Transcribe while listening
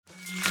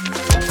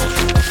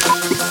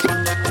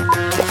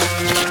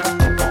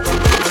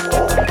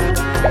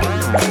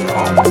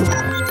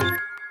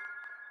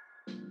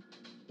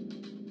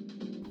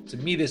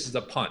me, this is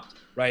a punt,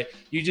 right?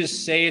 You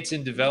just say it's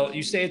in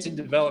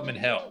development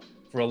hell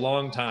for a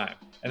long time.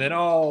 And then,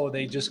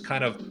 they just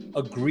kind of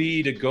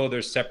agree to go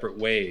their separate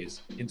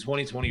ways in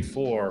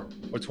 2024 or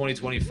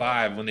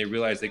 2025 when they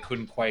realized they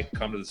couldn't quite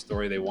come to the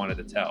story they wanted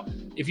to tell.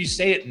 If you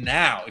say it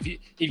now, if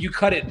you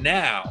cut it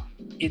now,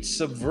 it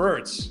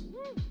subverts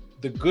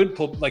the good,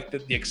 like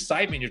the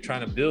excitement you're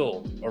trying to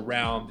build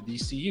around the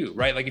DCU,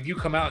 right? Like if you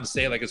come out and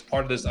say, like, as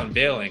part of this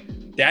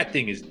unveiling, that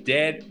thing is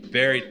dead,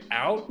 buried,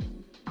 out,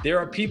 there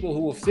are people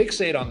who will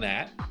fixate on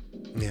that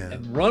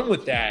and run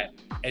with that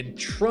and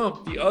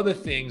trump the other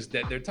things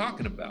that they're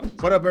talking about.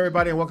 What up,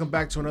 everybody, and welcome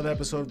back to another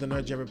episode of the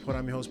Nerd Gen Report.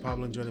 I'm your host,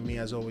 Pablo, and joining me,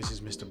 as always,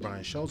 is Mr.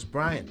 Brian Schultz.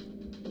 Brian,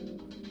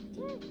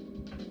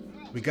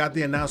 we got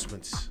the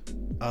announcements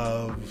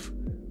of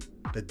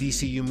the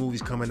DCU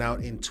movies coming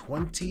out in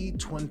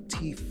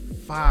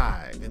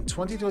 2025. In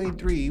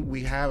 2023,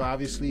 we have,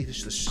 obviously, the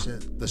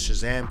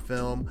Shazam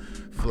film,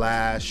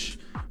 Flash,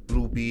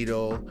 Blue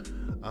Beetle,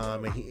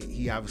 and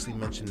he obviously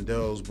mentioned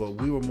those, but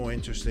we were more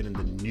interested in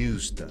the new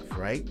stuff,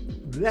 right?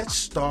 Let's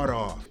start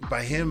off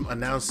by him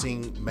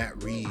announcing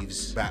Matt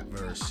Reeves'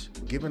 Batverse,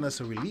 giving us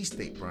a release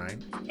date,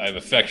 Brian. I've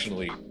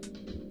affectionately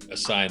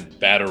assigned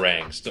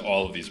batarangs to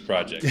all of these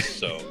projects,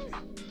 so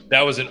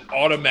that was an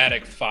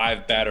automatic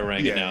 5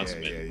 batarang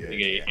announcement.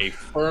 A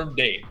firm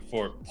date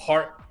for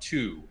part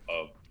 2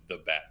 of the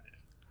Batman.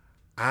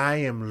 I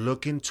am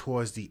looking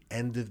towards the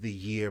end of the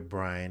year,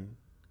 Brian,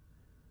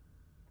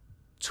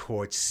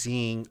 towards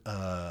seeing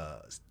a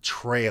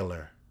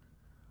trailer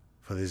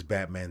for this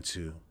Batman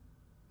 2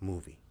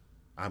 movie.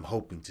 I'm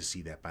hoping to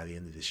see that by the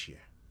end of this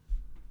year.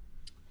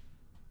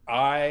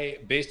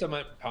 Based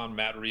upon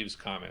Matt Reeves'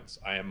 comments,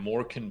 I am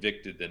more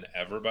convicted than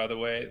ever, by the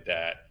way,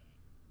 that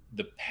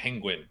the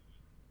Penguin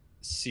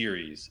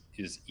series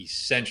is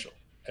essential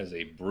as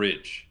a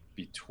bridge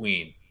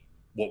between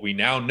what we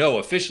now know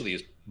officially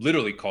is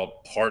literally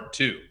called part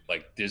 2.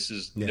 Like, this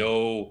is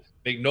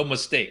make no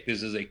mistake,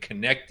 this is a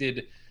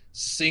connected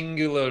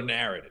singular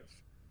narrative.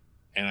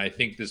 And I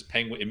think this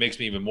Penguin, it makes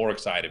me even more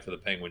excited for the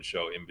Penguin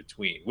show in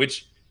between,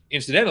 which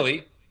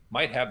incidentally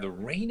might have the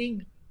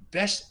reigning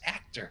best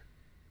actor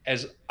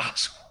as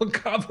Oswald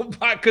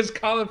Cobblepot, because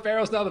Colin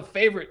Farrell's now the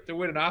favorite to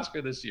win an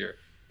Oscar this year.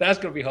 That's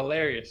going to be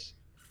hilarious.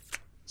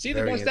 See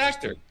the best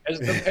actor as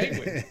the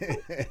Penguin.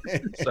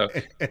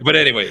 But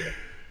anyway,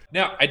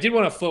 now I did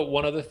want to float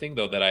one other thing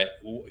though, that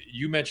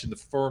you mentioned the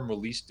firm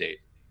release date.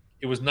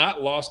 It was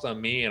not lost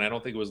on me, and I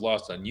don't think it was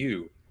lost on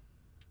you.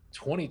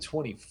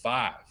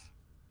 2025.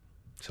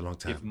 It's a long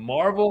time. If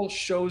Marvel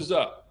shows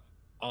up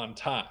on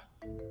time,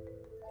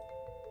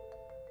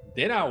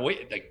 they're not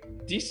waiting. Like,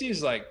 DC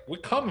is like, we're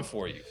coming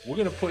for you. We're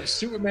gonna put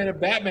Superman and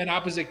Batman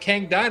opposite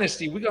Kang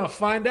Dynasty. We're gonna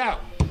find out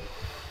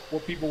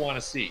what people want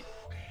to see.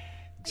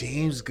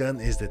 James Gunn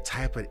is the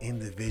type of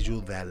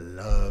individual that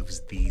loves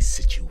these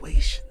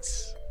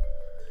situations.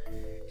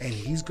 And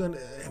he's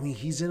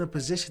in a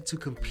position to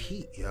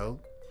compete, yo.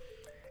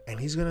 And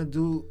he's going to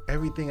do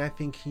everything I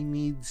think he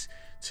needs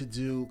to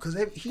do, because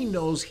he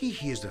knows, he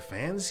hears the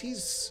fans.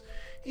 He's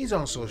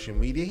on social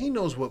media. He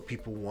knows what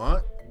people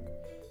want.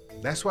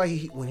 That's why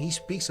when he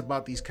speaks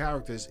about these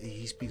characters,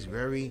 he speaks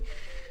very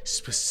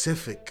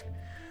specific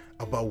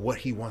about what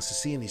he wants to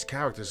see in these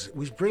characters,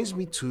 which brings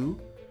me to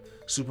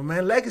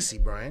Superman Legacy,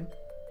 Brian.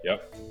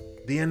 Yep.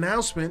 The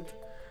announcement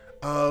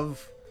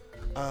of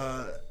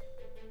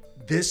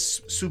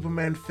this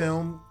Superman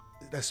film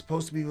that's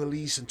supposed to be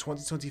released in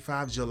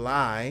 2025,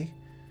 July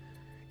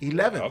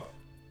 11th. Yep.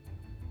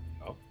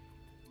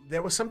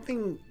 There was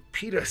something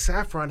Peter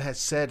Safran had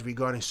said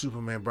regarding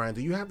Superman, Brian.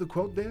 Do you have the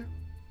quote there?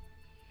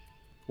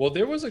 Well,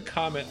 there was a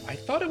comment. I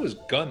thought it was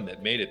Gunn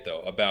that made it,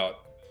 though, about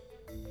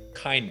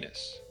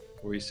kindness,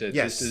 where he said,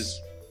 This is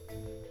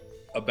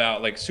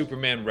about, like,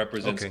 Superman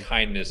represents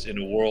kindness in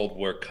a world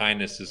where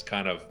kindness is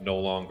kind of no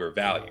longer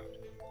valued.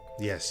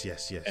 Yes.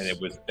 And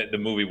the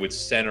movie would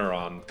center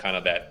on kind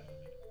of that,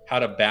 how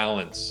to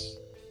balance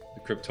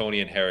the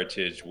Kryptonian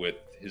heritage with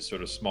his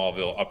sort of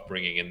Smallville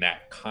upbringing in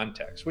that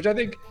context, which I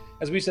think,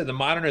 as we said, the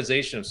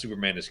modernization of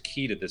Superman is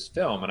key to this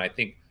film. And I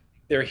think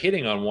they're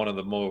hitting on one of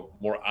the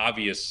more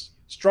obvious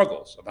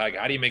struggles of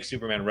how do you make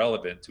Superman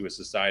relevant to a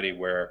society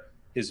where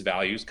his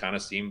values kind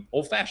of seem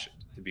old-fashioned,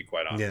 to be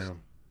quite honest.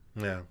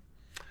 Yeah.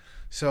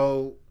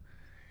 So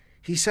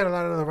he said a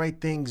lot of the right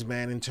things,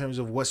 man, in terms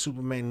of what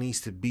Superman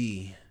needs to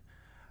be.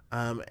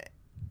 And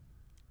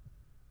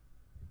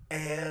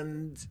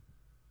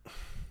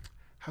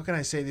how can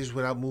I say this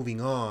without moving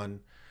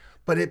on?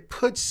 But it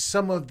puts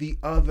some of the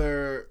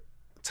other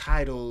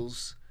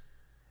titles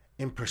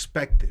in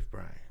perspective,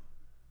 Brian.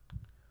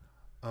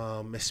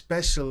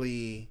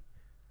 Especially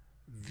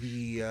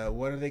the,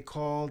 what are they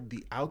called?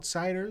 The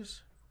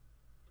Outsiders?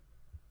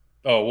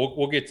 Oh,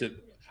 we'll get to...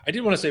 I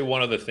did want to say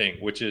one other thing,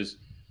 which is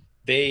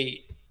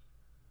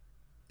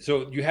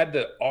so you had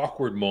the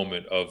awkward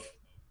moment of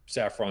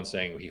Safran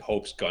saying he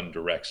hopes Gunn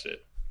directs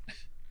it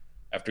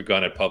after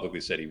Gunn had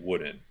publicly said he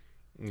wouldn't.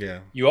 Yeah.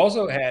 You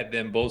also had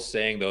them both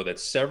saying, though, that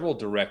several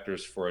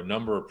directors for a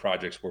number of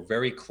projects were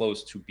very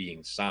close to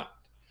being signed.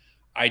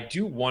 I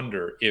do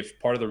wonder if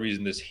part of the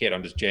reason this hit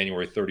on this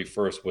January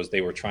 31st was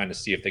they were trying to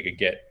see if they could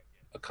get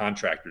a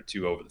contract or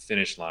two over the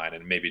finish line,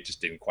 and maybe it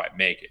just didn't quite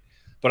make it.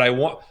 But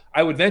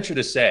I would venture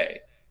to say,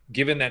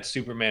 given that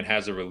Superman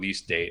has a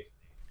release date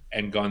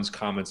and Gunn's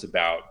comments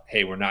about,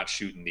 hey, we're not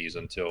shooting these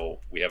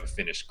until we have a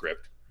finished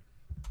script,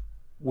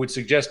 would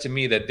suggest to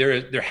me that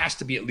there has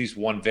to be at least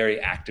one very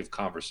active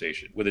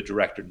conversation with a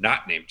director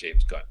not named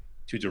James Gunn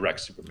to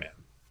direct Superman.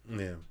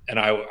 Yeah. And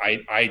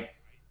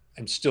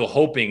I'm still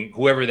hoping,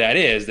 whoever that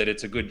is, that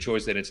it's a good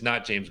choice, that it's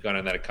not James Gunn,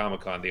 and that at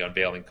Comic-Con the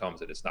unveiling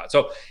comes that it's not.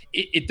 So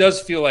it does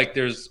feel like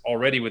there's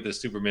already, with the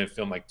Superman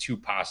film, like two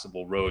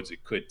possible roads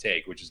it could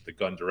take, which is the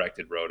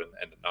Gunn-directed road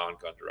and the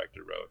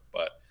non-Gunn-directed road.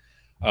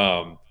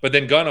 But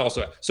then Gunn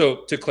also,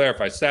 so to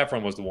clarify,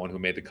 Safran was the one who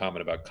made the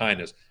comment about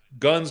kindness.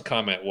 Gunn's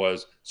comment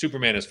was,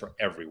 Superman is for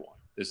everyone.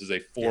 This is a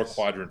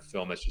 4-quadrant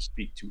film that should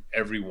speak to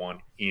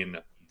everyone in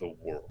the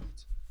world.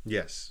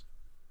 Yes.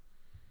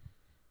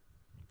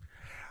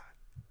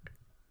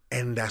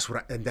 And that's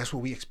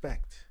what we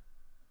expect,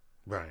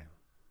 Brian.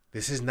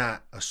 This is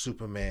not a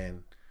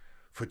Superman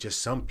for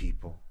just some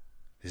people.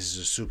 This is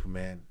a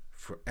Superman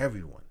for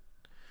everyone.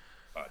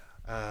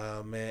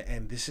 Man,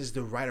 and this is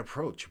the right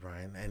approach,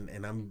 Brian.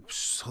 And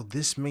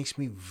this makes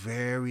me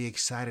very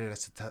excited.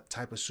 That's the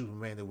type of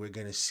Superman that we're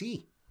gonna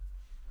see.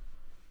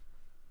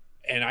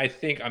 And I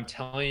think, I'm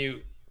telling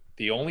you,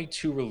 the only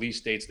two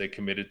release dates they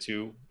committed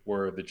to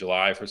were the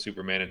July for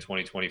Superman in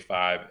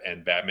 2025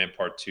 and Batman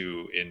Part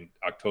 2 in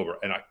October.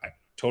 And I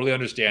totally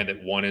understand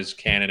that one is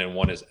canon and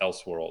one is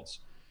Elseworlds,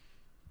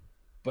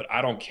 but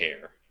I don't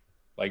care.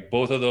 Like,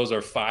 both of those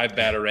are 5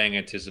 Batarang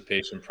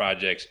anticipation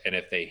projects, and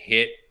if they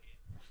hit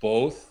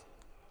both,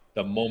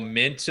 the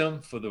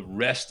momentum for the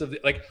rest of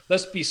it, like,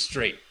 let's be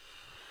straight.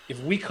 If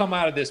we come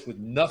out of this with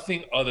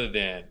nothing other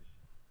than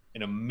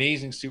an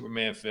amazing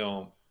Superman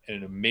film and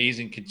an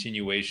amazing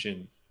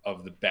continuation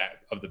of the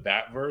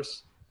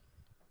Batverse,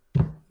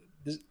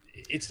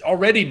 it's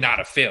already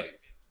not a failure.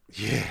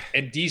 Yeah.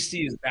 And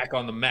DC is back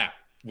on the map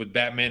with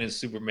Batman and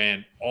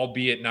Superman,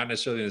 albeit not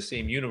necessarily in the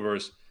same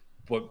universe,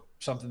 but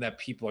something that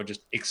people are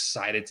just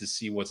excited to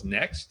see what's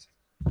next.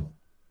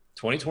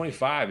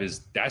 2025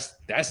 is that's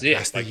it.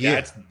 That's the year.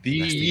 That's the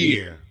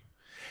year.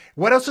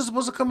 What else is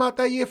supposed to come out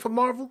that year for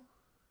Marvel?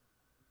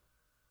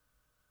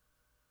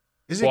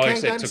 Is it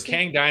Kang Dynasty? So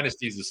Kang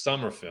Dynasty is the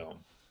summer film.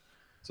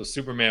 So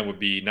Superman would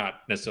be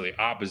not necessarily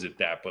opposite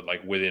that, but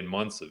like within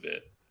months of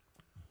it.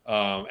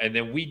 And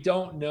then we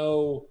don't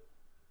know.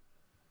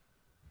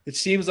 It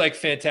seems like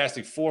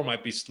Fantastic Four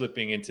might be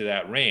slipping into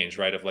that range,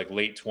 right? Of like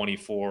late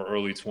 24,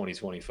 early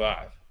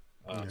 2025.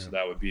 So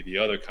that would be the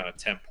other kind of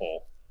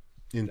tentpole.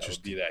 Interesting. That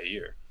would be that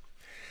year.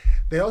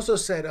 They also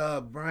said,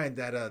 Brian,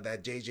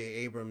 that J.J.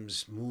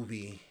 Abrams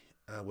movie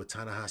with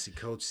Ta-Nehisi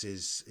Coates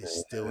is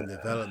still in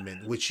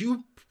development, which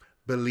you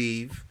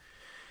believe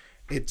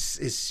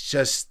it's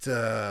just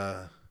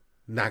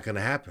not going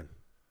to happen.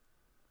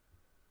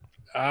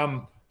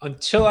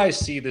 Until I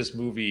see this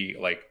movie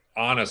like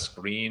on a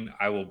screen,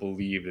 I will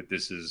believe that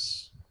this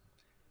is,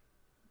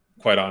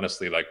 quite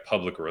honestly, like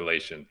public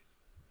relation.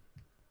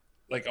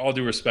 Like, all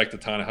due respect to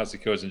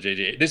Ta-Nehisi Coates and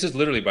J.J. This is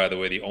literally, by the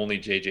way, the only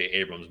J.J.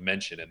 Abrams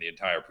mentioned in the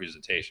entire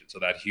presentation. So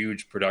that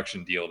huge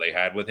production deal they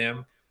had with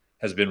him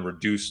has been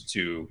reduced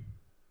to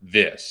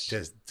this,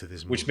 to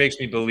this movie. Which makes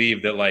me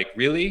believe that, like,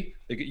 really,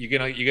 like,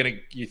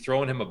 you're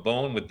throwing him a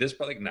bone with this,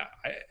 but like, nah,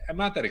 I'm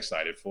not that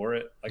excited for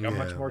it. Like, I'm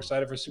much more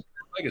excited for Superman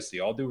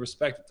Legacy. All due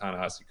respect to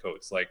Ta-Nehisi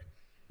Coates, like,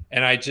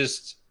 and I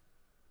just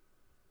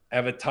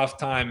have a tough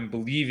time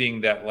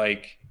believing that,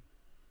 like,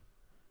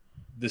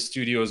 the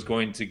studio is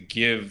going to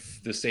give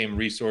the same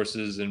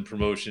resources and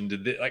promotion to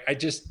this. Like,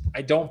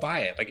 I don't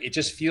buy it. Like, it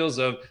just feels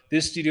of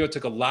this studio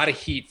took a lot of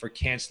heat for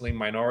canceling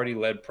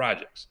minority-led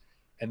projects,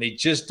 and they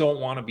just don't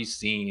want to be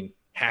seen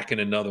hacking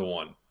another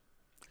one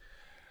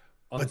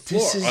on the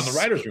floor, on the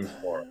writer's room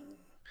floor.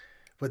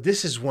 But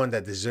this is one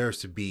that deserves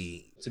to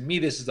be. To me,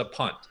 this is a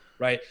punt,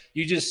 right?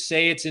 You just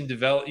say it's in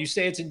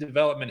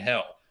development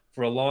hell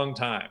for a long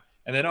time,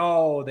 and then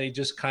they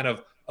just kind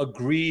of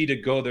agree to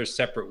go their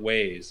separate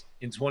ways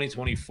in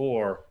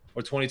 2024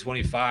 or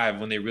 2025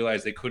 when they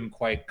realize they couldn't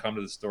quite come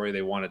to the story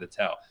they wanted to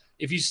tell.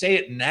 If you say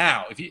it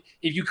now, if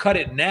you cut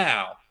it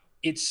now,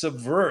 it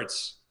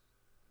subverts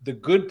the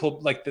good,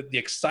 like the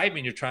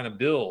excitement you're trying to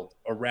build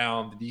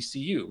around the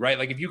DCU, right?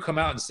 Like, if you come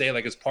out and say,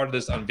 like, as part of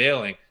this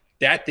unveiling,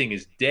 that thing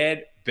is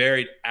dead,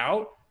 buried,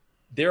 out,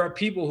 there are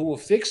people who will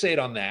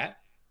fixate on that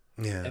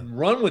and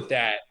run with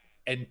that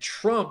and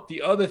trump the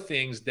other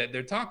things that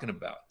they're talking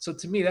about. So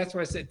to me, that's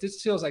why I said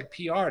this feels like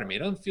PR to me. It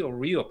doesn't feel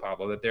real,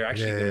 Pablo, that they're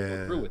actually going to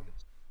go through with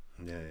this.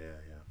 Yeah.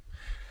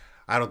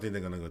 I don't think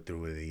they're going to go through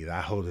with it either.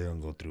 I hope they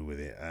don't go through with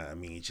it. I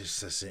mean, it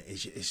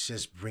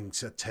just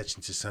brings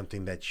attention to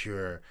something that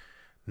you're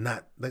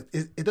not, like,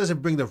 it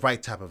doesn't bring the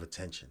right type of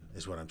attention,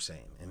 is what I'm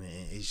saying. And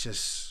it's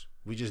just,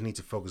 we just need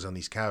to focus on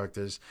these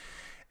characters,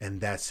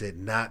 and that's it.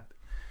 Not,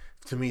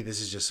 to me,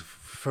 this is just,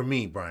 for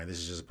me, Brian, this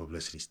is just a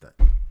publicity stunt.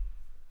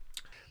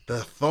 The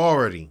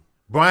Authority.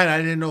 Brian, I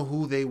didn't know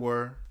who they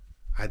were.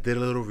 I did a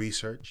little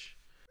research.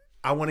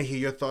 I want to hear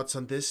your thoughts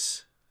on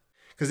this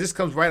because this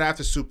comes right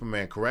after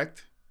Superman,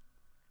 correct?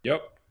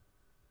 Yep.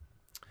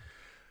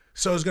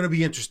 So it's going to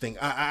be interesting.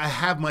 I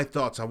have my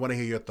thoughts. I want to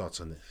hear your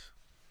thoughts on this.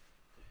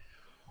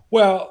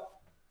 Well,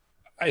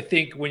 I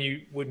think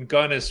when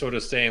Gunn is sort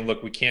of saying,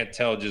 look, we can't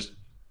tell just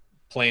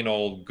plain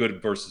old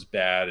good versus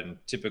bad and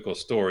typical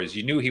stories,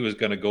 you knew he was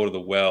going to go to the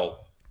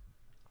well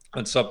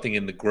on something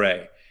in the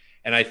gray.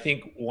 And I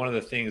think one of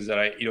the things that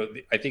I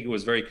think it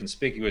was very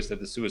conspicuous that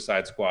the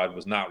Suicide Squad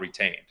was not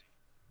retained.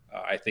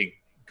 I think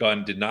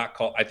Gunn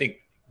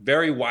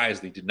very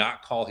wisely did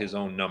not call his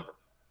own number.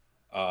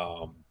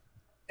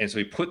 And so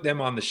he put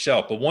them on the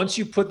shelf. But once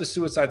you put the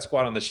Suicide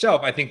Squad on the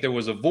shelf, I think there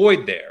was a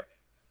void there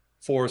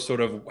for sort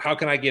of, how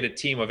can I get a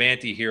team of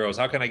anti-heroes?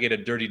 How can I get a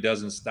Dirty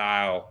Dozen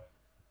style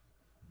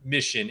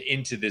mission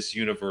into this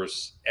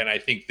universe? And I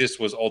think this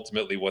was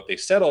ultimately what they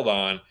settled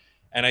on.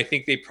 And I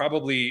think they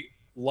probably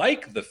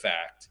like the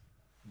fact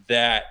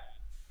that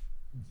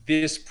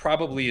this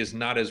probably is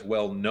not as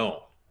well known.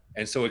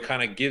 And so it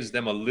kind of gives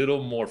them a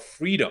little more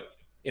freedom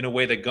in a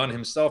way that Gunn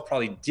himself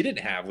probably didn't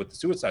have with the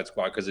Suicide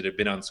Squad because it had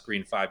been on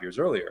screen 5 years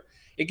earlier.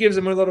 It gives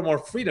them a little more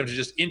freedom to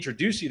just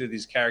introduce you to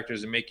these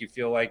characters and make you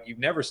feel like you've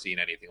never seen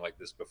anything like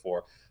this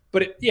before.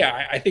 But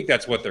I think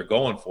that's what they're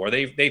going for.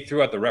 They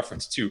threw out the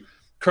reference to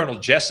Colonel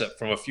Jessup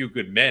from A Few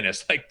Good Men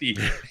as like the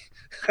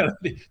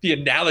the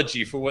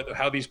analogy for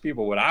how these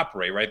people would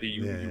operate, right? That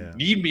you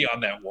need me on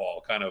that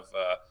wall kind of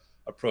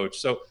approach.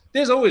 So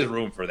there's always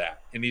room for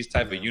that in these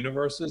type of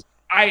universes.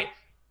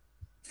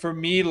 For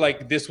me,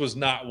 like, this was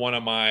not one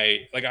of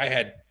my, like, I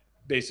had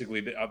basically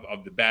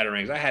of the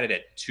Batarangs, I had it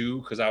at 2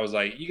 because I was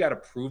like, you got to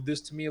prove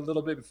this to me a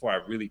little bit before I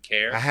really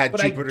care. I had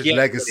Jupiter's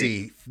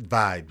Legacy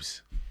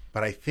vibes,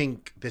 but I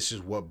think this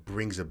is what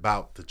brings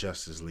about the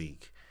Justice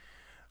League.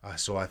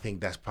 So I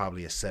think that's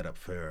probably a setup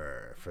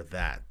for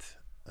that.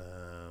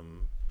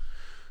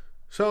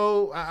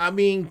 So I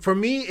mean, for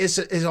me,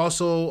 it's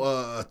also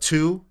a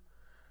 2,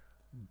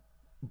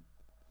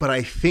 but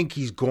I think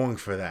he's going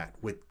for that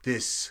with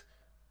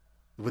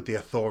the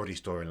Authority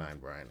storyline,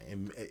 Brian.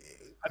 And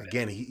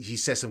again, he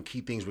said some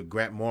key things with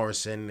Grant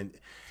Morrison,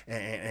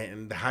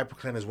 and the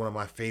Hyperclan is one of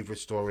my favorite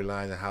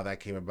storylines and how that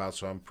came about.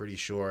 So I'm pretty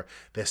sure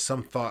there's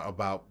some thought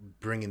about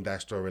bringing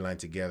that storyline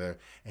together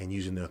and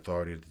using the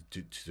Authority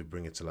to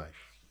bring it to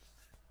life.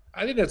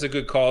 I think that's a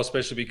good call,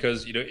 especially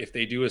because, if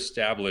they do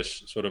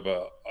establish sort of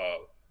a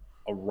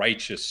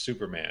righteous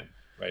Superman,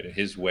 right, in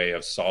his way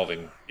of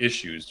solving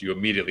issues, you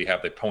immediately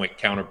have the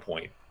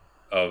counterpoint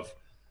of,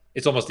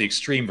 it's almost the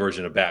extreme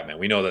version of Batman.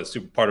 We know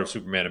that part of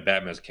Superman and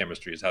Batman's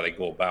chemistry is how they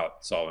go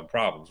about solving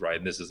problems, right?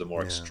 And this is a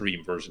more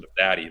extreme version of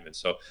that even.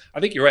 So I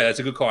think you're right. That's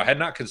a good call. I had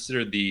not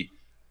considered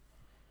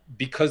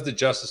because the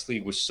Justice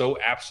League was so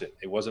absent,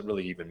 it wasn't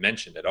really even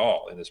mentioned at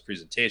all in this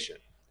presentation.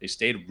 They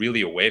stayed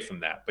really away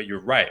from that. But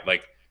you're right.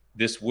 Like,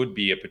 this would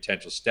be a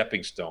potential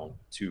stepping stone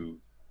to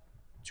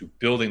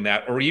building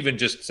that, or even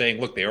just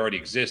saying, look, they already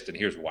exist and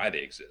here's why they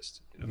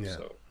exist.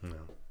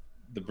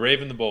 The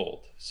Brave and the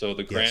Bold. So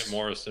the Grant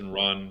Morrison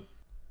run,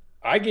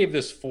 I gave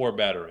this 4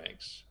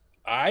 Batarangs.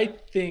 I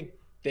think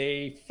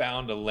they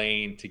found a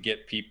lane to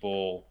get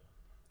people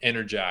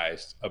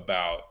energized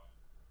about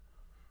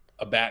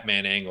a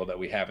Batman angle that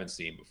we haven't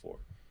seen before.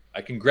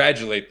 I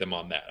congratulate them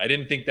on that. I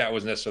didn't think that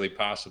was necessarily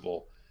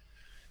possible.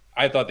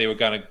 I thought they were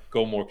going to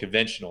go more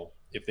conventional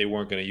if they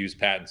weren't going to use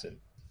Pattinson.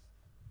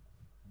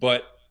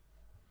 But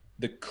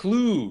the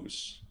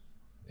clues,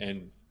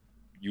 and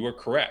you are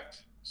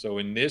correct. So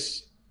in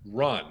this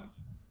run,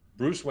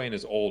 Bruce Wayne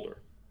is older.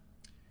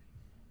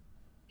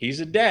 He's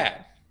a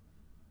dad.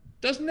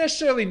 Doesn't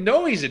necessarily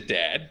know he's a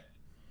dad,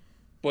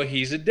 but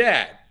he's a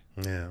dad.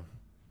 Yeah.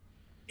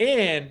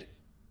 And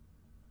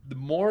the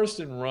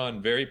Morrison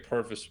run very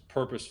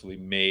purposefully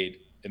made,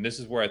 and this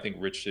is where I think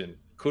Richardson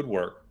could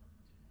work,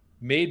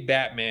 made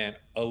Batman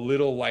a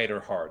little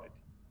lighter hearted.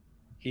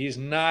 He's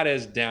not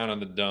as down on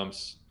the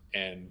dumps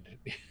and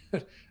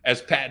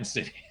as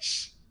Pattinson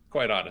is,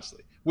 quite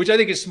honestly, which I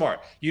think is smart.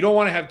 You don't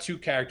want to have 2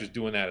 characters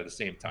doing that at the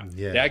same time.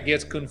 That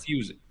gets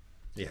confusing.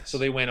 Yes. So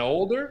they went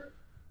older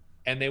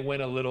and they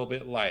went a little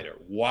bit lighter.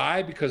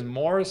 Why? Because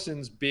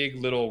Morrison's big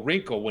little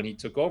wrinkle when he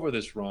took over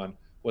this run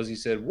was he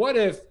said, what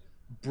if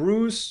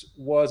Bruce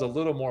was a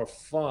little more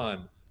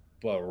fun,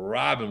 but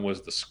Robin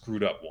was the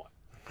screwed up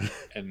one?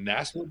 And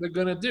that's what they're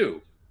going to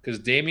do, because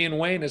Damian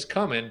Wayne is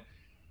coming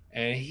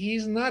and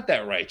he's not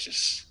that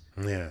righteous.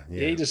 Yeah.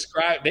 They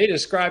describe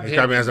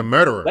him as a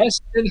murderer.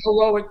 Less than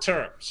heroic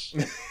terms.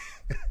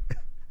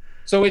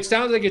 So it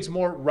sounds like it's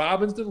more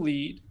Robin's the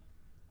lead.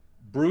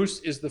 Bruce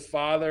is the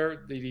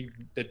father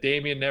that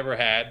Damian never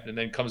had, and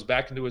then comes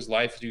back into his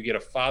life. You get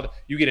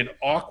an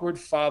awkward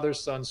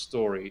father-son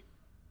story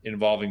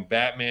involving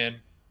Batman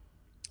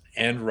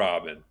and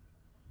Robin.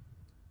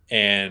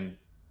 And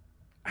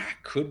that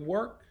could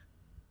work.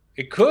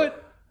 It could.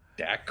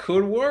 That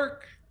could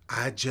work.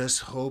 I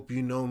just hope,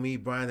 you know me,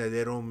 Brian, that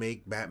they don't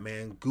make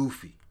Batman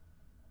goofy.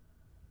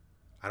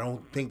 I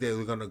don't think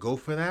they're going to go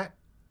for that,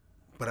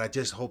 but I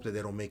just hope that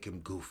they don't make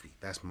him goofy.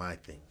 That's my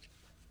thing.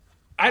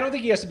 I don't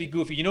think he has to be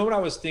goofy. You know what I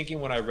was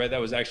thinking when I read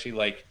that was actually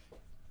like,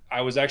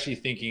 I was actually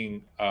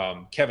thinking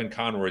Kevin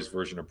Conroy's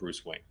version of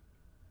Bruce Wayne,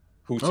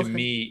 who to Okay.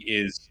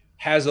 me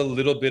has a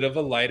little bit of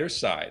a lighter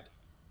side,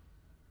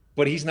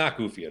 but he's not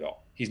goofy at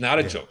all. He's not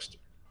a Yeah. jokester.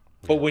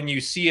 But Yeah. when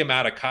you see him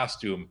out of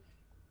costume,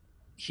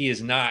 he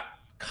is not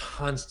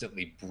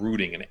constantly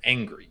brooding and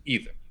angry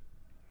either.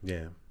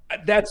 Yeah.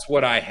 That's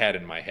what I had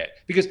in my head,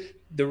 because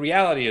the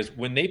reality is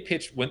when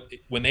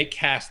they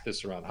cast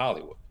this around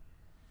Hollywood,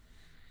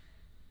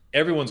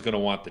 everyone's going to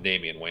want the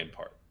Damian Wayne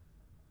part.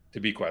 To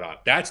be quite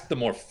honest, that's the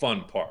more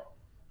fun part.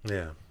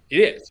 Yeah. It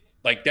is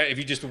like that. If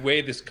you just the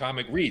way this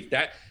comic reads,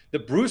 that the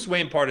Bruce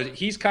Wayne part is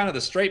he's kind of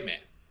the straight man.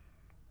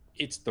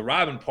 It's the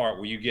Robin part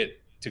where you get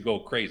to go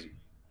crazy.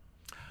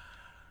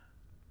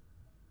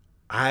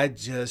 I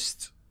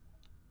just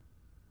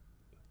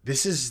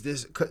this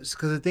because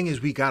the thing is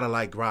we gotta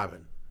like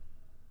Robin.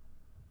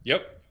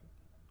 Yep.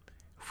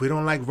 If we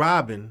don't like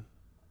Robin,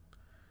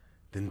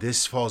 then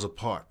this falls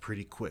apart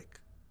pretty quick.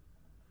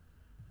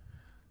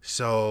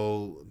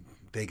 So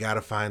they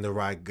gotta find the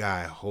right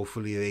guy.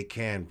 Hopefully they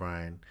can,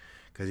 Brian.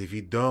 Because if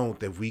you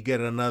don't, if we get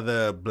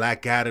another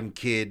Black Adam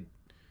kid,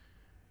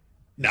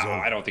 No, it's over.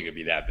 I don't think it'd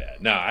be that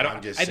bad. No, I don't.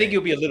 I'm just I think saying.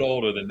 he'll be a little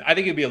older than. I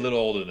think he'll be a little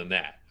older than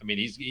that. I mean,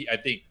 I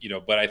think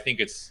but I think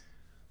it's.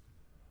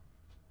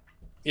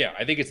 Yeah,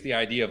 I think it's the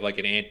idea of like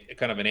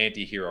kind of an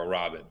anti-hero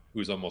Robin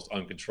who's almost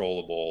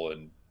uncontrollable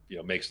and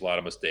makes a lot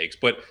of mistakes.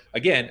 But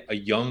again, a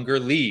younger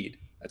lead.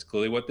 That's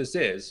clearly what this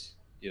is.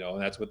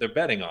 And that's what they're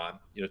betting on.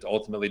 To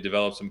ultimately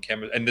develop some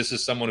chemistry. And this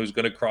is someone who's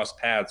going to cross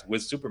paths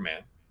with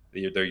Superman,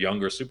 their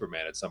younger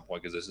Superman at some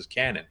point, because this is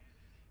canon.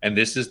 And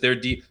this is their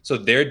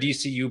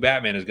DCU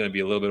Batman is going to be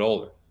a little bit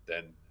older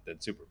than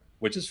Superman,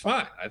 which is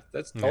fine.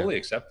 That's totally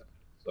acceptable.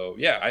 So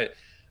yeah,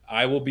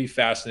 I will be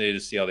fascinated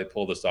to see how they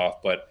pull this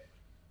off. But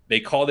they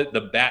called it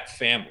the Bat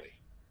Family,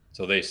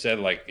 so they said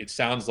like it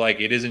sounds like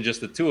it isn't just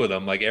the two of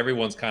them. Like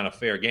everyone's kind of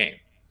fair game.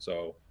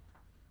 So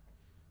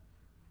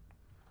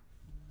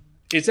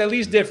it's at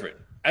least different.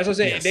 As I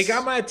say, Yes. They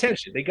got my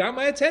attention.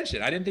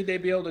 I didn't think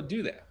they'd be able to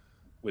do that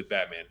with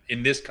Batman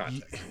in this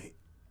context.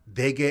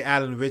 They get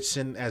Alan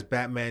Ritchson as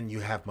Batman,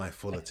 you have my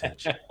full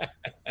attention.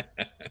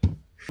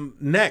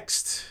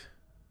 Next,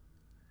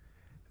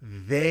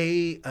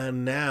 they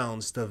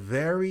announced a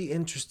very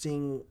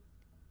interesting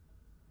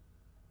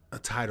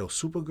title,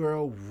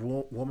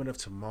 Supergirl, Woman of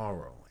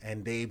Tomorrow.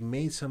 And they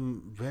made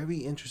some very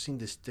interesting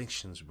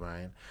distinctions,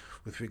 Brian,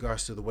 with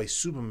regards to the way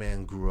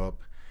Superman grew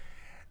up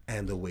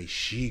and the way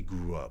she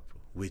grew up,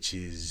 which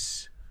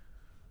is...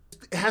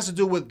 It has to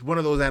do with one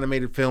of those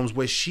animated films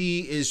where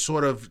she is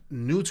sort of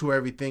new to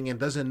everything and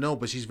doesn't know,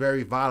 but she's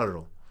very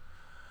volatile.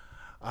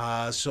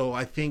 So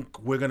I think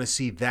we're going to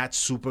see that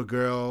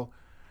Supergirl.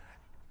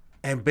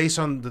 And based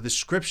on the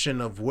description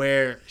of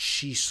where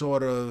she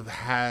sort of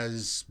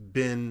has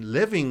been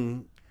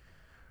living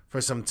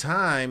for some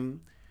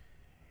time,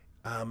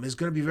 it's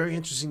going to be very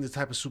interesting the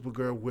type of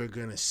Supergirl we're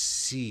going to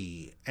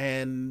see.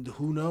 And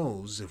who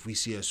knows if we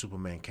see a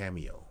Superman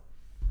cameo.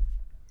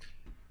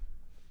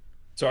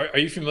 So are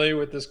you familiar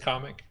with this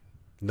comic?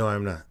 No,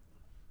 I'm not.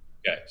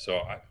 Okay,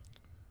 so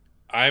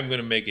I'm going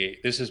to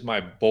make this is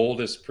my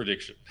boldest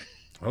prediction.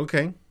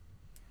 Okay.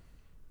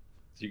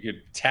 So you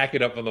could tack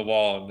it up on the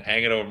wall and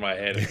hang it over my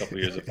head in a couple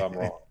of years if I'm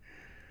wrong.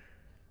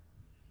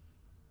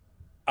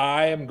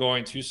 I am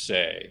going to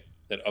say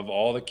that of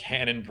all the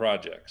canon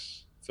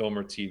projects, film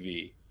or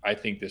TV, I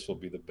think this will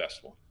be the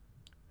best one.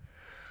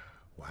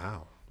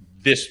 Wow.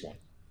 This one.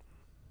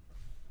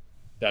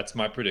 That's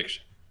my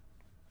prediction.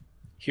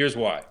 Here's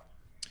why.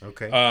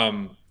 Okay.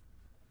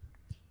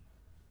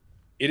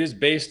 It is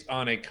based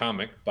on a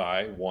comic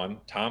by one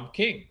Tom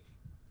King,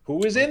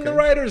 who is in the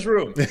writer's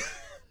room.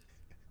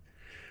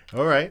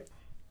 All right.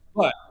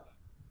 But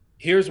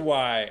here's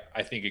why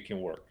I think it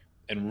can work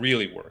and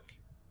really work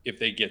if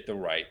they get the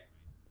right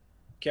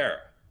Kara.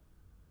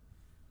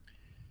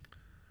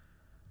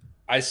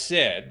 I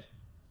said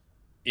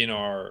in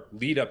our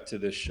lead up to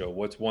this show,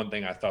 what's one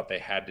thing I thought they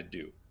had to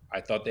do? I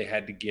thought they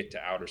had to get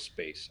to outer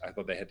space. I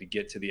thought they had to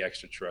get to the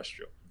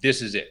extraterrestrial.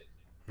 This is it.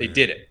 They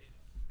did it.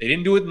 They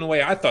didn't do it in the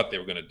way I thought they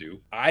were going to do.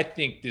 I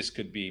think this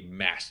could be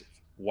massive.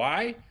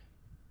 Why?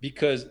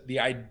 Because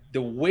the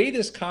way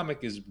this comic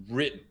is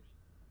written,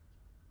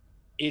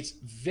 it's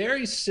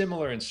very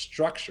similar in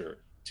structure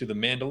to The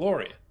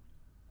Mandalorian.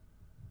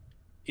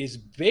 It's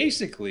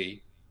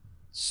basically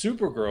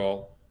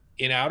Supergirl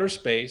in outer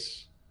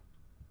space.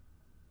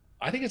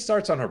 I think it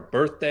starts on her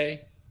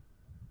birthday.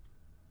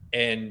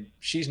 And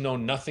she's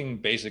known nothing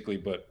basically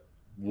but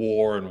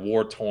war and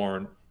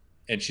war-torn.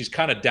 And she's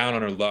kind of down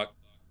on her luck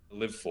to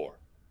live for.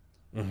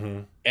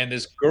 Mm-hmm. And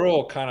this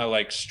girl kind of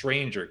like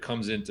stranger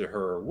comes into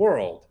her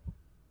world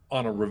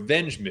on a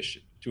revenge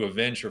mission to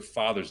avenge her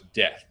father's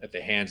death at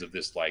the hands of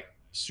this like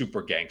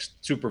super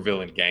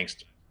villain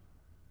gangster.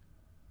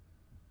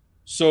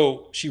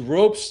 So she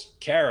ropes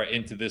Kara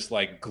into this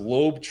like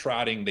globe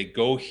trotting. They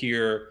go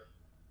here,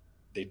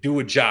 they do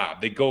a job.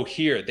 They go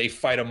here, they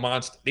fight a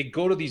monster. They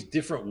go to these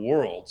different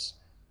worlds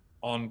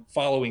on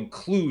following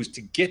clues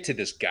to get to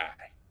this guy.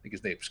 I think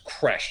his name was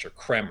Kresh or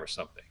Krem or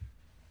something.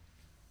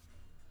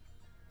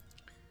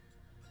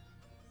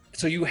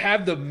 so you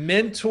have the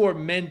mentor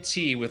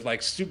mentee with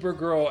like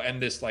Supergirl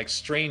and this like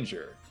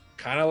stranger,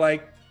 kind of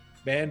like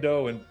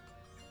Mando and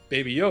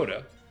Baby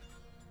Yoda,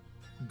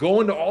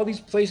 going to all these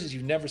places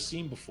you've never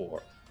seen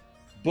before,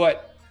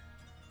 but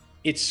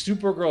it's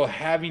Supergirl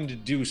having to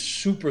do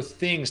super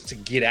things to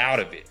get out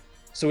of it.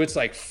 So it's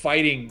like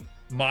fighting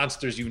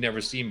monsters you've never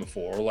seen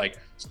before, or like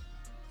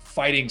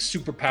fighting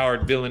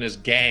superpowered villainous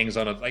gangs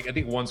on a, like, I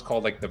think one's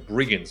called like the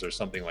Brigands or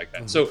something like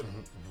that. So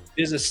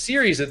there's a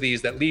series of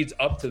these that leads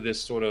up to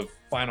this sort of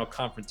final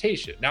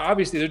confrontation. Now,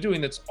 obviously they're doing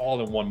this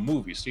all in one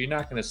movie, so you're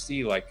not going to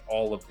see like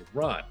all of the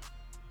run.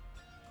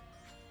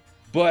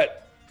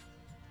 But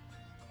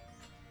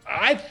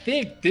I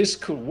think this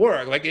could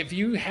work. Like if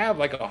you have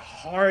like a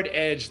hard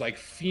edge, like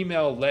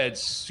female led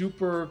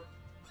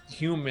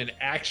superhuman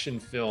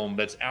action film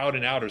that's out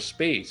in outer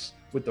space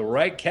with the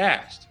right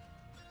cast.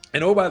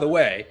 And oh, by the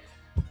way,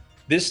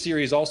 this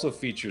series also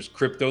features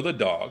Crypto the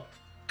dog,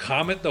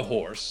 Comet the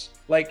horse.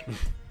 Like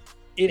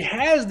it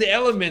has the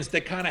elements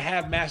that kind of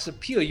have mass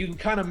appeal. You can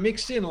kind of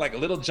mix in like a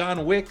little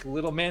John Wick, a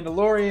little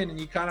Mandalorian, and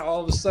you kind of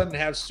all of a sudden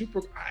have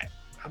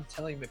I'm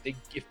telling you,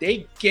 if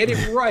they get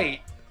it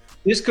right,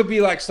 this could be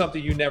like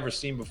something you've never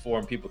seen before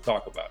and people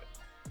talk about it.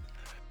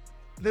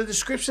 The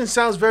description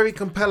sounds very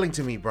compelling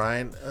to me,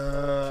 Brian.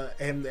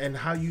 And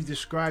how you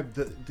described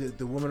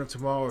the Woman of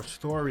Tomorrow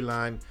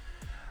storyline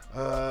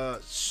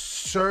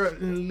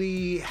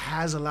certainly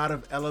has a lot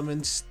of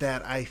elements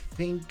that I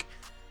think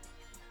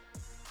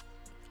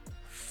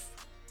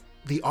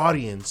the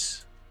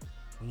audience,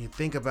 when you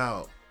think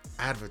about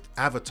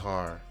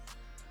Avatar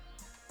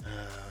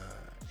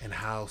and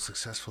how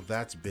successful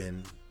that's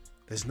been,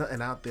 there's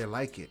nothing out there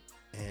like it.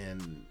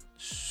 And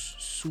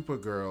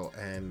Supergirl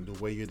and the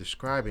way you're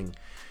describing,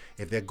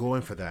 if they're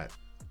going for that,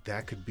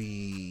 that could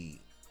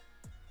be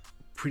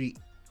pretty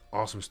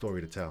awesome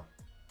story to tell.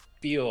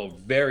 Feel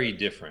very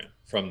different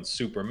from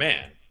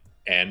Superman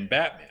and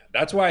Batman.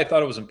 That's why I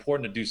thought it was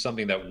important to do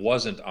something that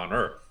wasn't on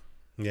Earth.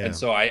 Yeah. And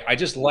so I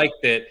just like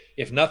that,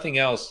 if nothing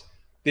else,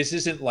 this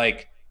isn't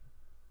like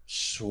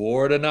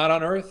sort of not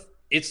on Earth.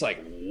 It's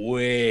like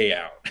way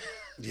out.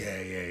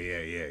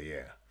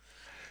 Yeah.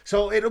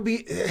 So it'll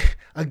be,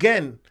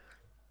 again,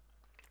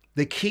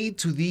 the key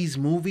to these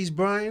movies,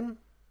 Brian,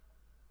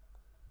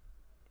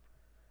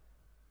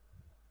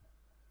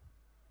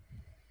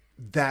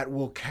 that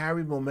will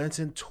carry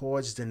momentum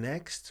towards the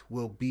next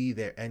will be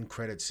their end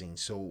credit scene.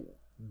 So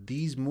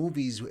these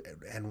movies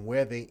and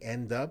where they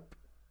end up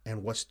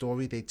and what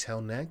story they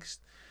tell next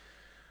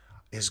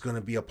is going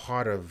to be a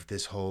part of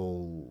this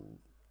whole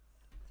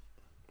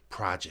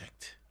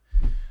project.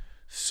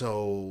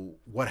 So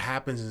what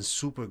happens in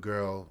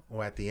Supergirl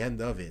or at the end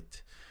of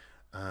it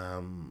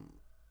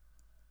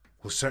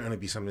will certainly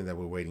be something that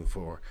we're waiting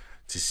for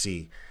to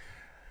see.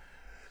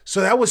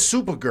 So that was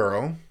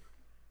Supergirl.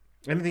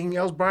 Anything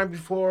else, Brian,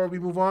 before we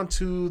move on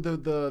to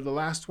the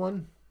last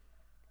one?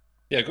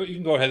 Yeah, you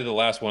can go ahead to the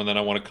last one, and then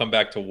I want to come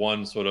back to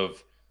one sort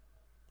of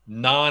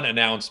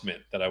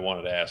non-announcement that I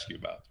wanted to ask you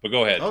about. But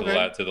go ahead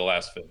to the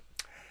last film.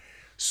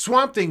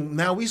 Swamp Thing.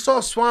 Now, we saw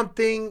Swamp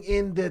Thing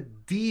in the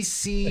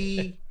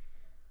DC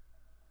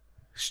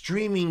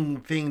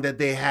streaming thing that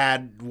they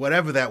had,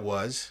 whatever that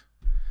was.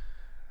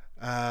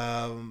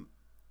 And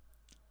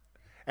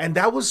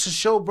that was a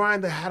show,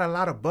 Brian, that had a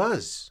lot of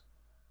buzz.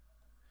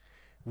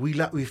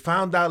 We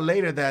found out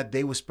later that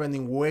they were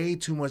spending way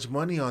too much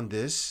money on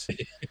this.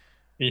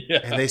 Yeah.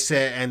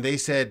 And they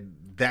said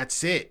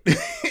that's it.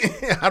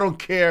 I don't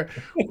care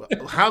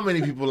how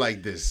many people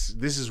like this.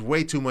 This is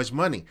way too much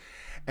money.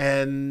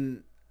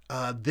 And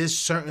this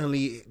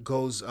certainly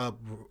goes up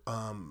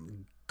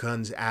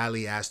Gunn's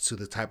alley as to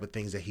the type of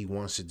things that he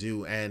wants to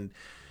do. And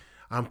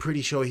I'm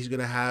pretty sure he's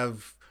going to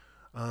have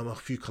a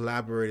few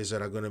collaborators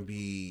that are going to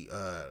be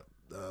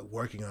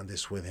working on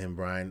this with him,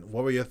 Brian.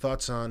 What were your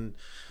thoughts on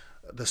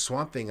the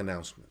Swamp Thing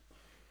announcement?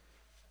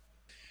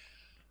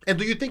 And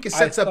do you think it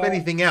sets up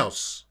anything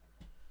else?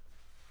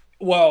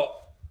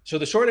 Well, so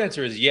the short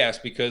answer is yes,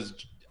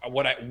 because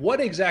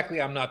what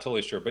exactly, I'm not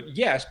totally sure, but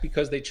yes,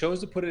 because they chose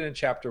to put it in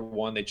chapter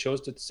 1. They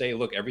chose to say,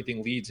 look,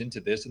 everything leads into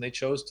this, and they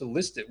chose to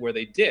list it where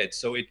they did.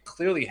 So it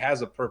clearly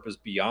has a purpose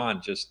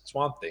beyond just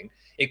Swamp Thing.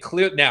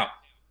 Now,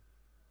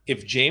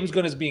 if James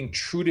Gunn is being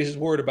true to his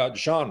word about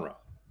genre,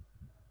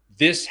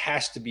 this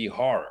has to be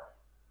horror,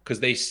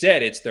 because they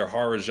said it's their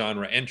horror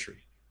genre entry.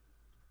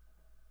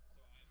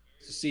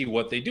 To see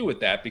what they do with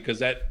that, because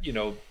that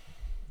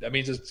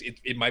means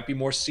it might be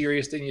more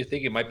serious than you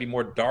think. It might be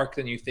more dark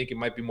than you think. It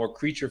might be more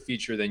creature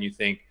feature than you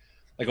think,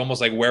 like almost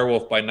like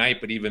Werewolf by Night,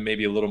 but even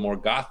maybe a little more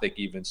gothic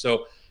even.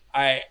 So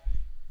I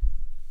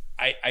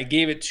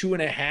gave it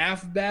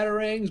 2.5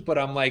 batarangs, but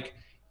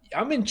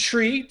I'm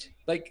intrigued,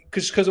 like,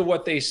 because of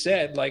what they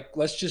said. Like,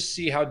 let's just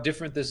see how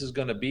different this is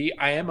going to be.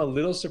 I am a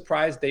little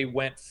surprised they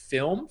went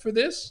film for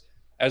this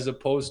as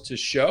opposed to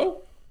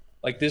show.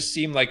 Like, this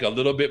seemed like a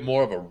little bit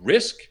more of a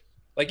risk.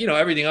 Like,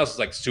 everything else is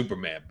like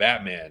Superman,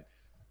 Batman,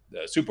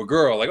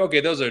 Supergirl. Like,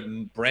 okay, those are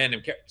brand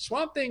name characters.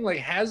 Swamp Thing like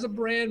has a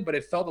brand, but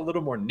it felt a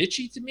little more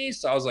nichey to me.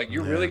 So I was like,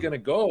 you're really going to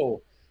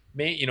go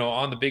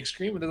on the big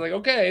screen. And they're like,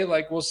 okay,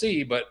 like we'll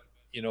see, but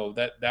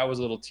that was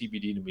a little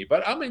TBD to me.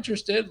 But I'm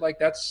interested.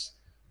 Like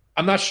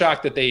I'm not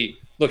shocked that they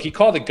look. He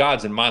called it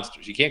Gods and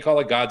Monsters. You can't call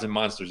it Gods and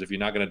Monsters if you're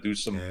not going to do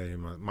some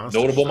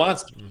notable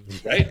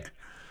monsters, right?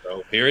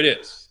 So here it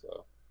is.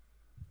 So.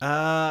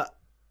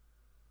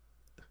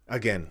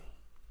 Again,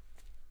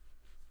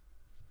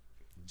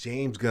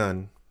 James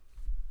Gunn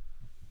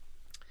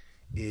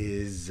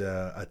is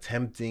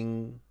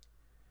attempting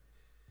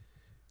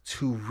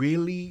to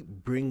really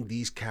bring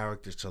these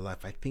characters to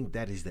life. I think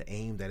that is the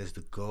aim, that is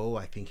the goal.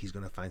 I think he's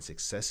going to find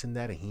success in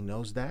that, and he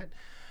knows that.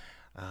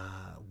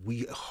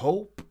 We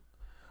hope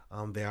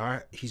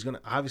he's going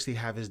to obviously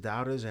have his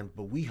doubters,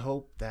 but we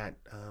hope that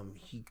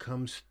he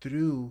comes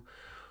through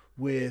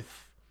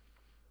with,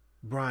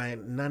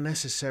 Brian, not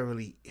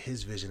necessarily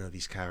his vision of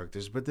these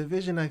characters, but the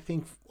vision I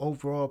think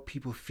overall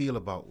people feel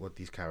about what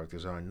these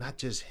characters are, not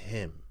just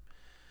him.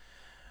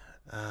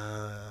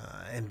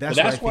 And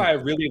that's why I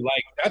really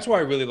like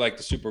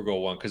the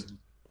Supergirl one, because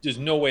there's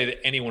no way that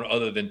anyone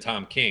other than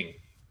Tom King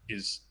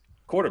is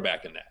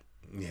quarterbacking that.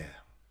 Yeah.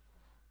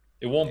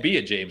 It won't be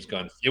a James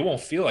Gunn. It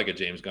won't feel like a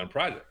James Gunn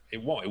project.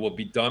 It won't. It will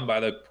be done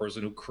by the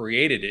person who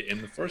created it in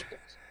the first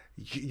place.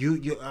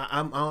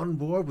 I'm on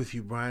board with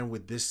you, Brian,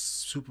 with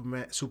this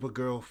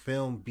Supergirl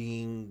film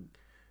being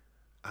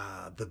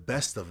the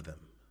best of them.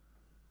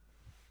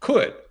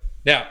 Could.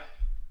 Now,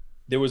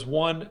 there was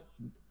one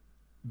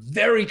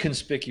very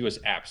conspicuous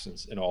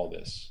absence in all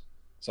this.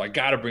 So I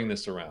got to bring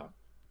this around.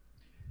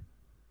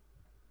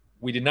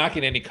 We did not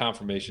get any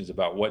confirmations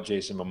about what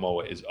Jason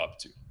Momoa is up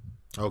to.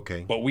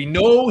 Okay. But we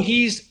know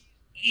he's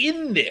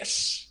in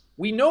this.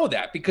 We know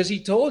that because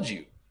he told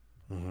you.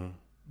 Mm-hmm.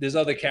 There's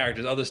other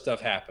characters, other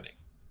stuff happening.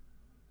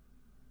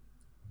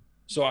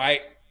 So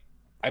I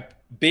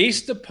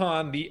based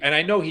upon and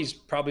I know he's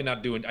probably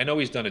not doing, I know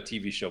he's done a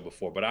TV show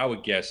before, but I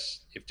would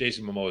guess if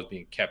Jason Momoa is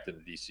being kept in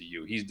the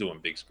DCU, he's doing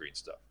big screen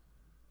stuff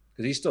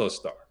because he's still a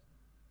star.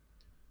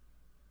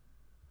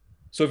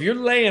 So if you're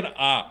laying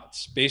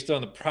odds based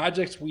on the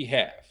projects we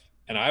have,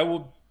 and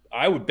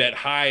I would bet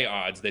high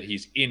odds that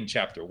he's in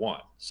chapter 1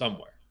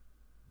 somewhere.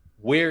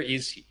 Where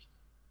is he?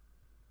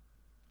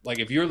 Like,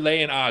 if you're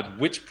laying odds,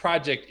 which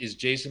project is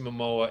Jason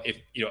Momoa,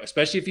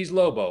 especially if he's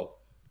Lobo,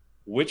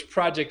 which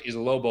project is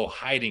Lobo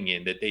hiding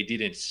in that they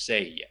didn't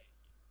say yet?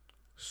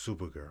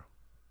 Supergirl.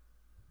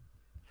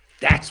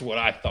 That's what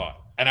I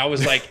thought. And I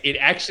was like, it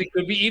actually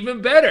could be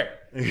even better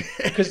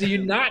because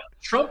you're not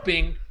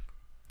trumping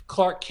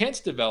Clark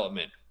Kent's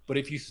development. But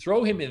if you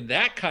throw him in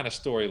that kind of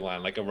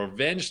storyline, like a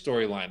revenge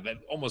storyline that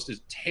almost is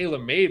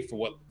tailor-made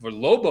for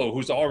Lobo,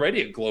 who's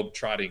already a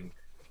globe-trotting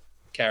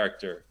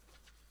character,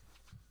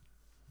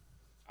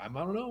 I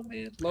don't know,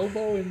 man.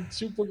 Lobo and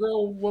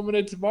Supergirl, Woman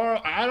of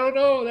Tomorrow. I don't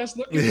know. That's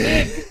looking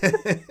big.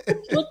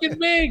 It's looking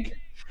big.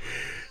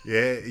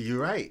 Yeah, you're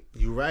right.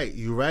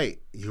 It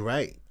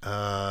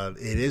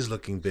is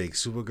looking big.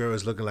 Supergirl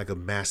is looking like a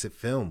massive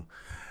film.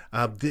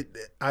 Are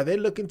they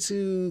looking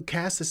to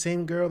cast the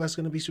same girl that's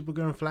going to be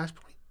Supergirl in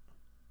Flashpoint?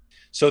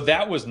 So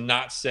that was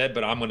not said,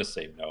 but I'm going to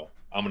say no.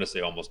 I'm going to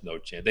say almost no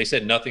chance. They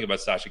said nothing about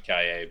Sasha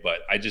Calle, but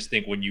I just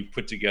think when you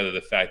put together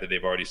the fact that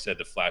they've already said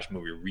the Flash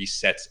movie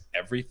resets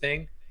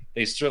everything,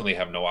 they certainly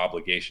have no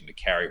obligation to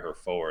carry her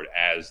forward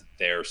as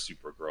their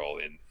Supergirl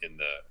in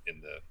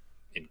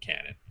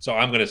canon. So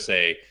I'm going to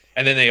say,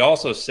 and then they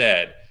also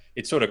said,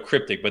 it's sort of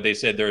cryptic, but they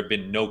said there had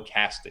been no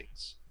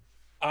castings.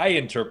 I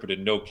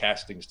interpreted no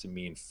castings to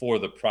mean for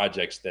the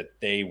projects that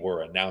they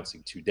were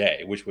announcing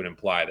today, which would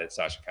imply that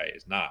Sasha Calle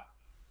is not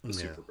the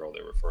Supergirl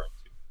they're referring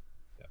to.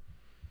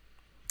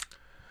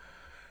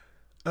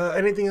 Yeah.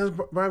 Anything else,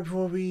 Brian,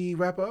 before we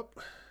wrap up?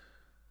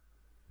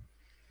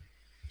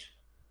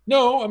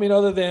 No, I mean,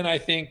 other than I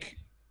think,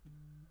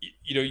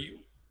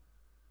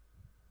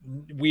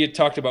 we had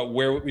talked about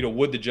where,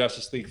 would the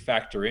Justice League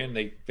factor in?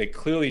 They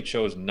clearly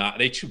chose not.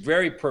 They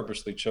very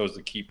purposely chose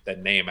to keep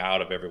that name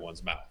out of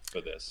everyone's mouth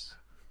for this.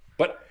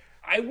 But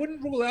I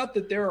wouldn't rule out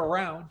that they're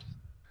around.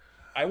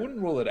 I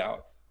wouldn't rule it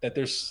out that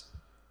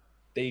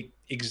they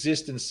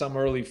exist in some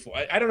early form.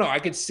 I don't know. I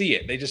could see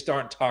it. They just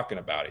aren't talking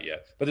about it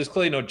yet. But there's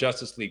clearly no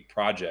Justice League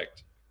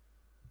project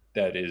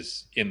that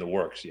is in the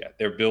works yet.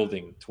 They're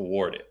building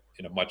toward it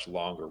in a much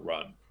longer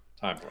run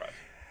time horizon.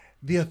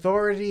 The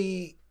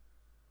Authority,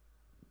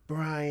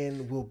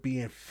 Brian, will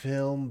be a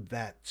film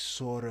that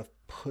sort of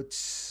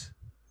puts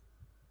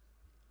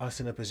us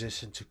in a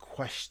position to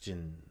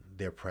question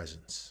their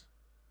presence.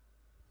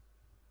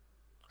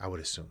 I would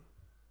assume.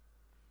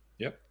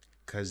 Yep.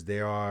 Because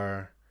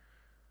they're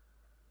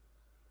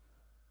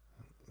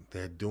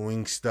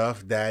doing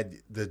stuff that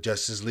the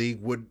Justice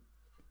League would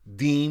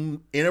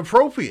deem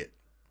inappropriate.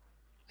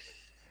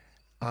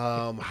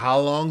 How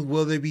long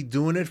will they be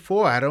doing it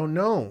for? I don't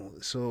know.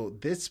 So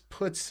this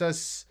puts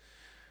us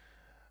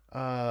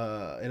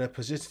in a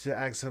position to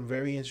ask some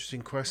very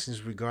interesting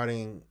questions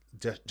regarding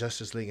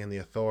Justice League and the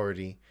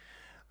Authority,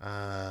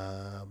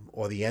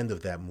 or the end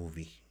of that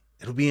movie.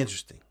 It'll be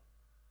interesting.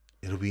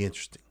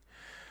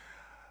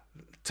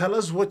 Tell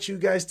us what you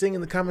guys think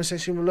in the comment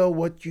section below.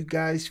 What you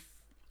guys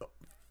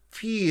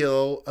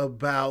feel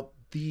about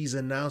these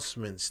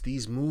announcements,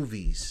 these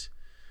movies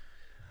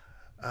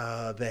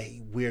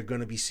that we're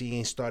going to be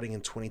seeing starting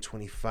in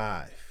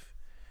 2025?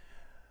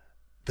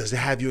 Does it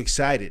have you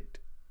excited?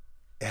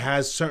 It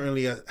has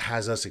certainly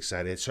has us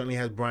excited. It certainly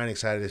has Brian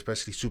excited,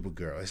 especially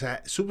Supergirl.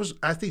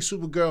 I think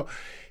Supergirl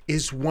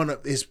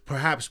is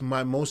perhaps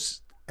my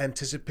most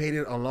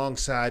anticipated,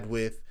 alongside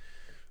with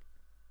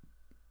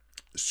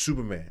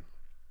Superman.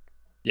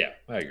 Yeah,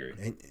 I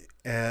agree.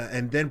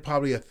 And then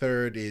probably a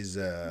third is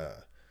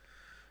a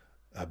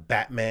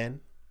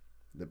Batman,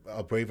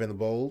 a Brave and the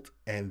Bold,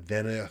 and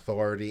then an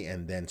Authority,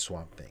 and then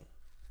Swamp Thing.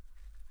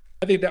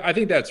 I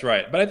think that's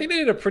right, but I think they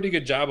did a pretty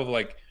good job of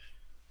like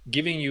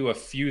giving you a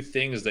few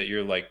things that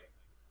you're like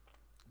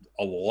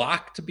a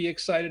lock to be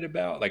excited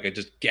about, like I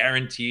just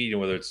guaranteed, you know,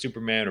 whether it's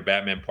Superman or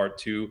Batman Part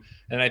 2,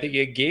 and I think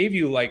it gave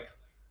you like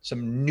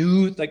some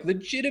new, like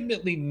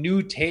legitimately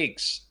new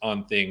takes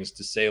on things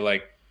to say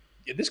like,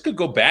 yeah, this could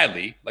go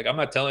badly. Like I'm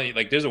not telling you,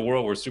 like there's a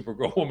world where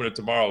Supergirl Woman of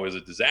Tomorrow is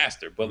a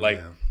disaster, but like.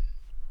 Yeah.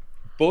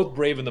 Both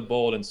Brave and the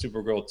Bold and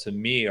Supergirl to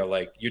me are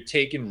like you're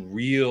taking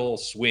real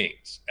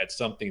swings at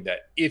something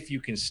that if you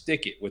can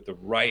stick it with the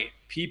right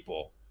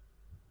people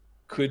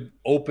could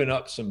open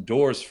up some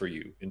doors for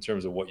you in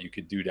terms of what you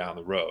could do down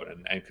the road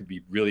and could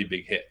be really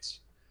big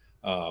hits.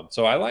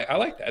 So I like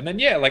that. And then,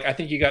 yeah, like I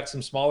think you got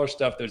some smaller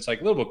stuff that's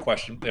like a little bit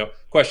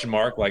question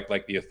mark,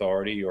 like the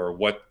Authority or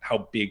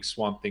how big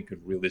Swamp Thing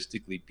could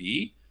realistically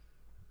be.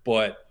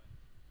 But,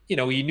 you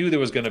know, you knew there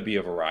was going to be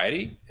a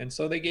variety. And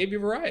so they gave you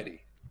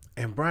variety.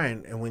 And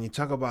Brian, and when you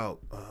talk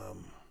about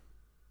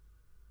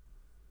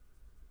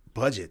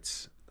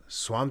budgets,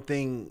 Swamp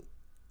Thing,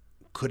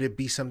 could it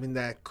be something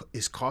that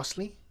is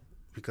costly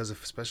because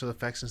of special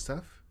effects and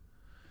stuff?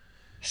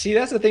 See,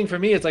 that's the thing for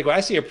me. It's like when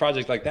I see a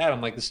project like that, I'm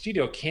like, the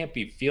studio can't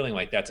be feeling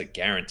like that's a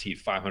guaranteed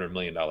 $500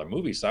 million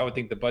movie. So I would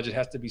think the budget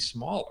has to be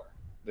smaller.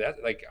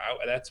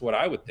 That's what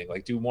I would think.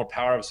 Like, do more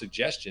power of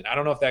suggestion. I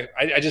don't know if that.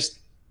 I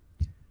just,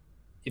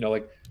 you know,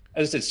 like.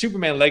 As I said,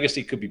 Superman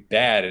Legacy could be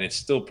bad, and it's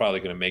still probably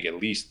going to make at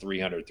least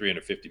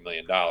 $350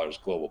 million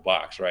global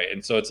box, right?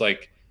 And so it's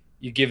like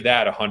you give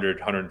that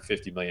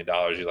 $150 million,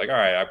 you're like, all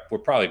right, we're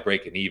probably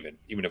breaking even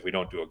if we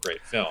don't do a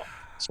great film.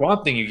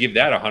 Swamp Thing, you give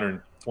that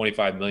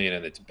 $125 million,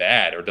 and it's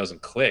bad or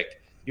doesn't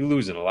click, you're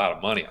losing a lot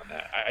of money on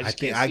that.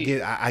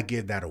 I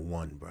give that a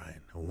 1,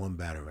 Brian, a 1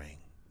 batarang.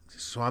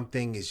 Swamp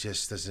Thing is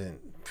just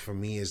doesn't, for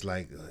me, is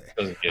like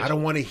I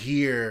don't want to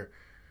hear.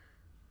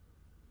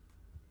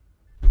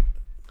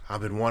 I've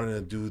been wanting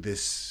to do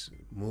this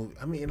movie.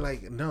 I mean,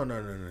 like, no.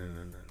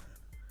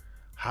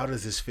 How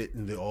does this fit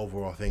in the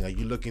overall thing? Are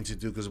you looking to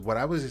do? Because what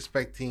I was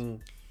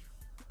expecting,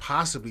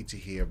 possibly to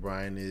hear,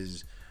 Brian,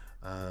 is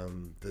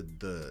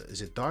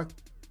is it Dark,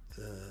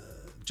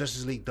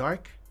 Justice League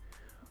Dark?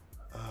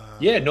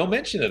 Yeah, no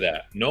mention of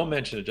that. No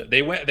mention of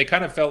they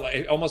kind of felt like,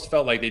 it almost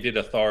felt like they did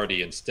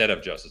Authority instead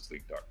of Justice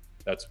League Dark.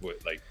 That's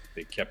what, like,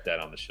 they kept that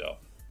on the shelf.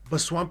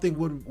 But Swamp Thing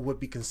would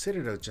be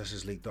considered a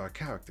Justice League Dark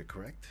character,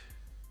 correct?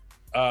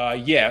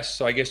 Yes.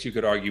 So I guess you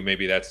could argue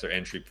maybe that's their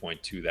entry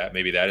point to that.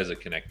 Maybe that is a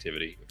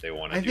connectivity if they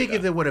want to. I think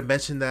if they would have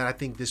mentioned that, I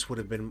think this would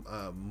have been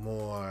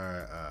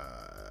more.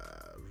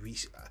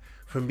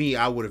 For me,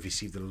 I would have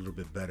received it a little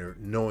bit better,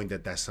 knowing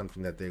that that's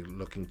something that they're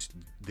looking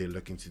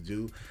to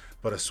do.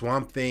 But a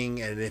Swamp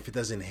Thing, and if it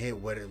doesn't hit,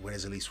 where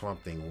does at least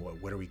Swamp Thing?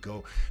 Where do we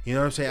go? You know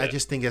what I'm saying? Yeah. I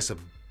just think that's a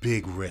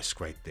big risk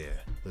right there.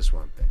 The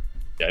Swamp Thing.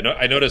 Yeah,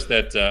 I noticed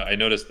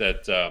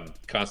that.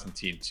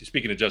 Constantine.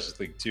 Speaking of Justice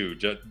League 2.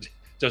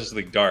 Justice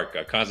League Dark,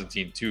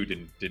 Constantine 2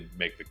 didn't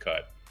make the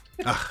cut.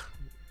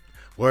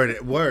 Word.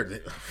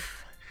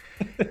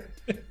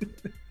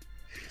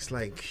 It's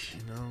like,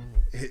 you know,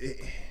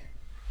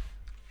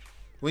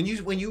 when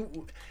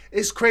you,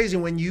 it's crazy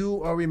when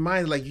you are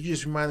reminded. Like, you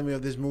just reminded me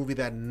of this movie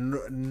that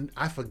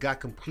I forgot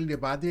completely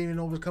about. I didn't even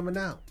know it was coming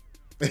out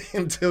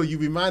until you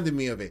reminded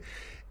me of it.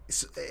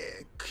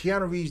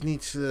 Keanu Reeves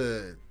needs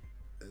to.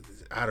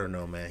 I don't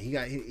know, man.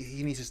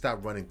 He needs to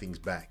stop running things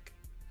back.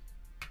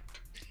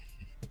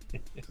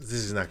 This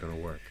is not going to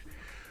work.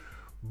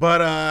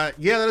 But,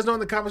 yeah, let us know in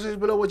the comment section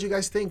below what you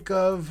guys think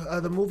of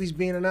the movies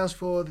being announced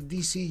for the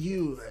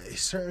DCU. It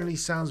certainly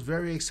sounds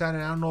very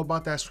exciting. I don't know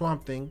about that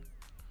Swamp Thing.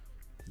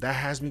 That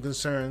has me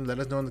concerned. Let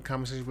us know in the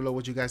comment section below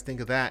what you guys think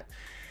of that.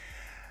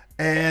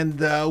 And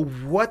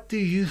what do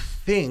you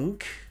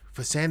think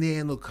for San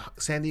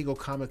Diego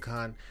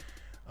Comic-Con?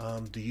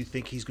 Do you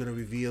think he's going to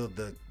reveal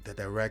the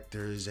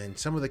directors and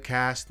some of the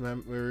cast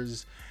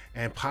members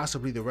and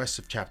possibly the rest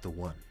of Chapter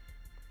 1?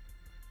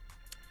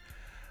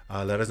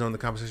 Let us know in the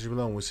comment section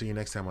below, and we'll see you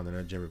next time on the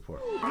Nerd Gen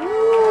Report.